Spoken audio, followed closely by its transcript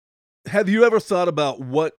Have you ever thought about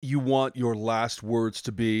what you want your last words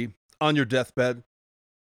to be on your deathbed?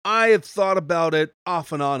 I have thought about it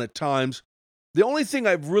off and on at times. The only thing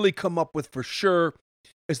I've really come up with for sure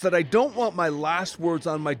is that I don't want my last words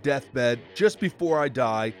on my deathbed just before I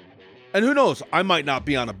die. And who knows, I might not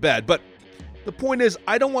be on a bed, but the point is,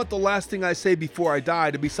 I don't want the last thing I say before I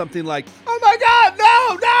die to be something like, oh my God,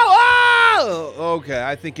 no, okay,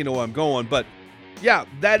 I think you know where I'm going, but yeah,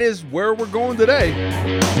 that is where we're going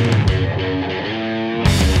today.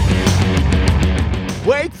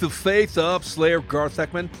 Wake the faith up, Slayer Garth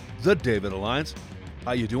Ekman, the David Alliance.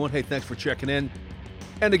 How you doing? Hey, thanks for checking in.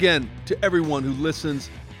 And again, to everyone who listens,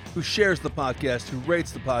 who shares the podcast, who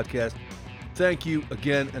rates the podcast, thank you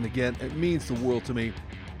again and again. It means the world to me.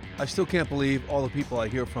 I still can't believe all the people I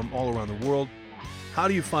hear from all around the world. How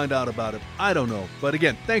do you find out about it? I don't know. But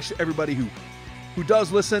again, thanks to everybody who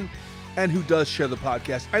does listen and who does share the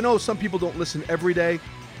podcast. I know some people don't listen every day,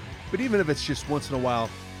 but even if it's just once in a while,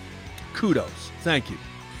 kudos. Thank you.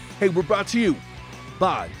 Hey, we're brought to you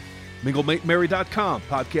by MingleMateMary.com,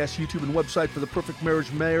 podcast, YouTube, and website for the perfect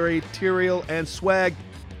marriage material and swag.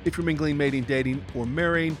 If you're mingling, mating, dating, or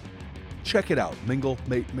marrying, check it out,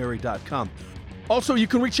 MingleMateMary.com. Also, you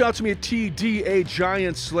can reach out to me at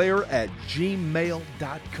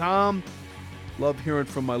tdagiantslayer@gmail.com. Love hearing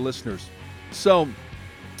from my listeners. So,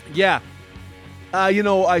 yeah.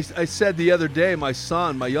 I said the other day, my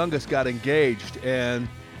son, my youngest, got engaged, and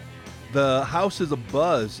the house is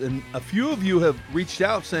abuzz, and a few of you have reached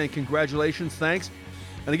out saying congratulations, thanks.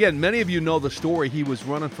 And again, many of you know the story. He was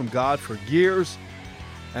running from God for years,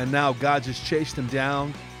 and now God just chased him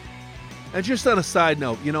down. And just on a side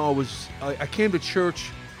note, I came to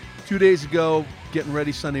church 2 days ago, getting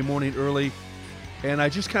ready Sunday morning early, and I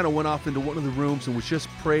just kind of went off into one of the rooms and was just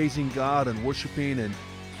praising God and worshiping, and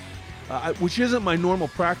which isn't my normal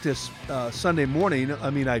practice Sunday morning. I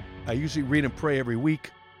mean, I usually read and pray every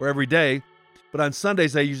week or every day, but on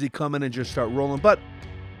Sundays I usually come in and just start rolling. But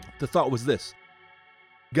the thought was this: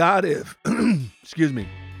 God, if excuse me,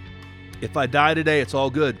 if I die today, it's all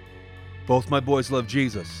good. Both my boys love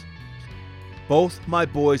Jesus. Both my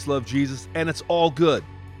boys love Jesus, and it's all good.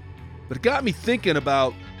 But it got me thinking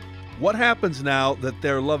about what happens now that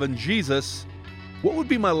they're loving Jesus. What would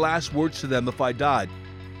be my last words to them if I died?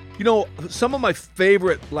 Some of my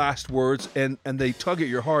favorite last words, and they tug at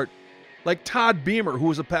your heart, like Todd Beamer, who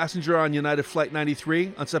was a passenger on United Flight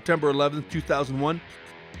 93 on September 11th, 2001.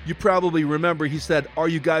 You probably remember he said, "Are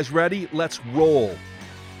you guys ready? Let's roll."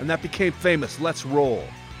 And that became famous, "Let's roll."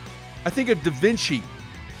 I think of Da Vinci.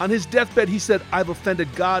 On his deathbed, he said, "I've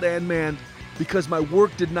offended God and man because my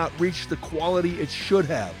work did not reach the quality it should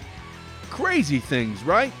have." Crazy things,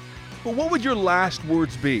 right? But what would your last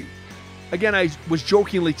words be? Again, I was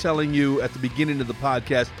jokingly telling you at the beginning of the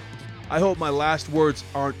podcast, I hope my last words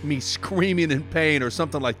aren't me screaming in pain or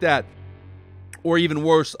something like that. Or even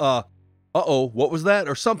worse, what was that?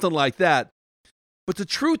 Or something like that. But the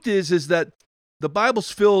truth is that the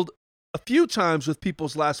Bible's filled a few times with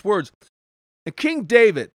people's last words. And King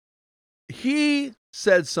David, he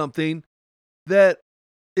said something that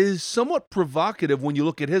is somewhat provocative when you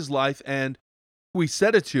look at his life and who he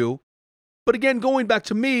said it to. But again, going back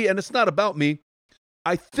to me, and it's not about me,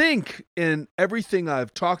 I think in everything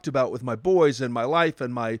I've talked about with my boys and my life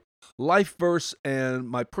verse and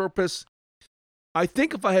my purpose, I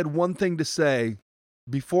think if I had one thing to say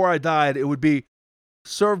before I died, it would be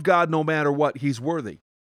serve God no matter what. He's worthy.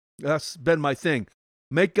 That's been my thing.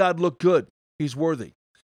 Make God look good. He's worthy.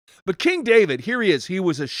 But King David, here he is. He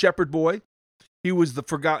was a shepherd boy. He was the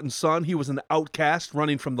forgotten son. He was an outcast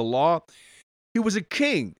running from the law. He was a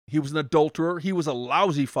king. He was an adulterer. He was a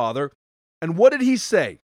lousy father. And what did he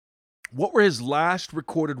say? What were his last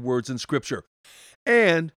recorded words in Scripture?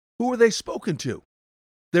 And who were they spoken to?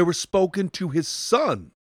 They were spoken to his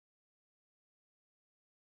son.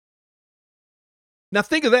 Now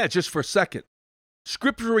think of that just for a second.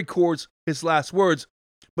 Scripture records his last words,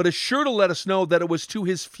 but is sure to let us know that it was to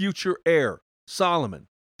his future heir, Solomon,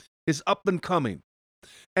 his up and coming.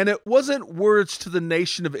 And it wasn't words to the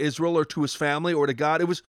nation of Israel or to his family or to God. It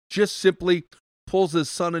was just simply pulls his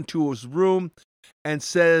son into his room and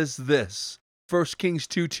says this, 1 Kings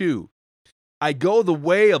 2:2, "I go the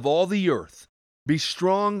way of all the earth. Be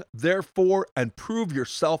strong, therefore, and prove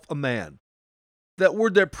yourself a man." That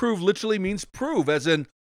word there, prove, literally means prove, as in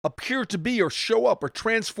appear to be or show up or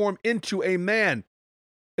transform into a man.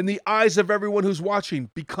 In the eyes of everyone who's watching,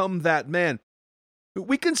 become that man.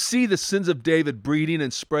 We can see the sins of David breeding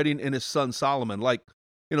and spreading in his son Solomon.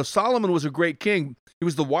 Solomon was a great king. He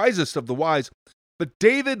was the wisest of the wise. But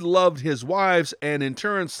David loved his wives, and in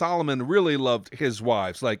turn, Solomon really loved his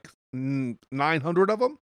wives, like 900 of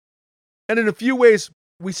them. And in a few ways,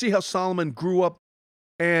 we see how Solomon grew up,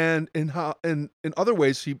 and in other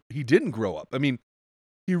ways he didn't grow up. I mean,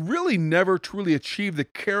 he really never truly achieved the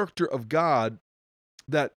character of God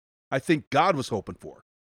that I think God was hoping for.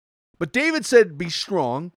 But David said, be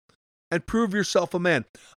strong and prove yourself a man.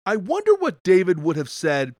 I wonder what David would have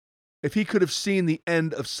said if he could have seen the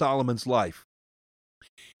end of Solomon's life.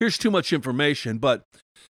 Here's too much information, but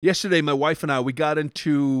yesterday my wife and we got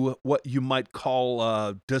into what you might call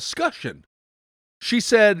a discussion. She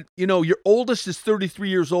said, your oldest is 33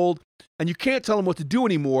 years old, and you can't tell him what to do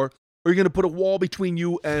anymore, or you're going to put a wall between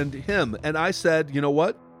you and him. And I said, you know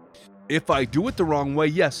what? If I do it the wrong way,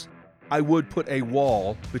 yes, I would put a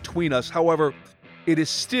wall between us. However, it is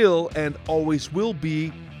still and always will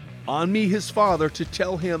be on me, his father, to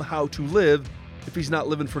tell him how to live if he's not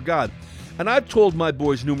living for God. And I've told my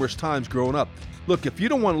boys numerous times growing up, look, if you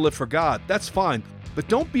don't want to live for God, that's fine, but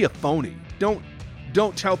don't be a phony.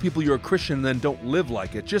 Don't tell people you're a Christian and then don't live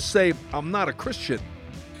like it. Just say, I'm not a Christian.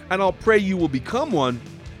 And I'll pray you will become one,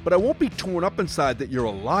 but I won't be torn up inside that you're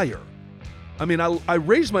a liar. I mean, I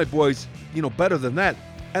raised my boys, better than that.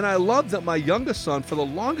 And I love that my youngest son, for the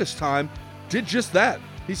longest time, did just that.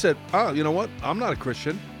 He said, you know what? I'm not a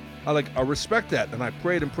Christian. I respect that. And I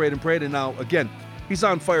prayed and prayed and prayed. And now, again, he's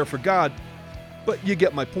on fire for God. But you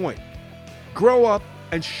get my point. Grow up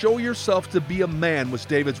and show yourself to be a man, was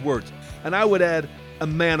David's words. And I would add, a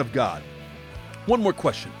man of God. One more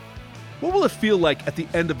question. What will it feel like at the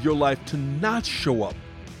end of your life to not show up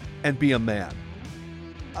and be a man?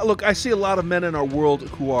 Look, I see a lot of men in our world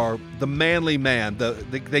who are the manly man.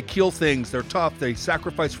 They kill things. They're tough. They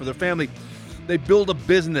sacrifice for their family. They build a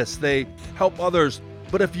business. They help others.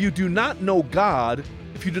 But if you do not know God,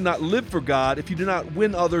 if you do not live for God, if you do not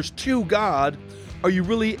win others to God, are you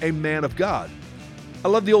really a man of God? I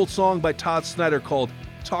love the old song by Todd Snyder called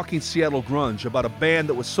Talking Seattle Grunge, about a band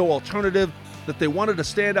that was so alternative that they wanted to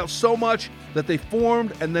stand out so much that they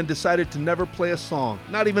formed and then decided to never play a song,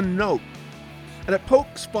 not even a note. And it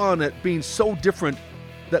pokes fun at being so different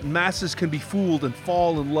that masses can be fooled and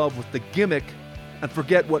fall in love with the gimmick and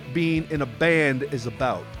forget what being in a band is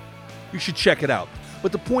about. You should check it out.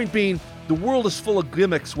 But the point being, the world is full of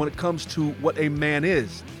gimmicks when it comes to what a man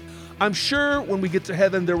is. I'm sure when we get to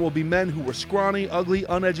heaven, there will be men who were scrawny, ugly,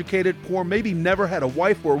 uneducated, poor, maybe never had a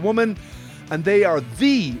wife or a woman, and they are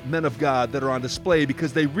the men of God that are on display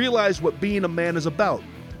because they realize what being a man is about.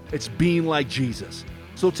 It's being like Jesus.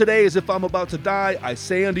 So today, as if I'm about to die, I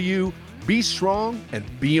say unto you, be strong and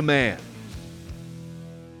be a man.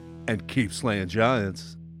 And keep slaying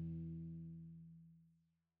giants.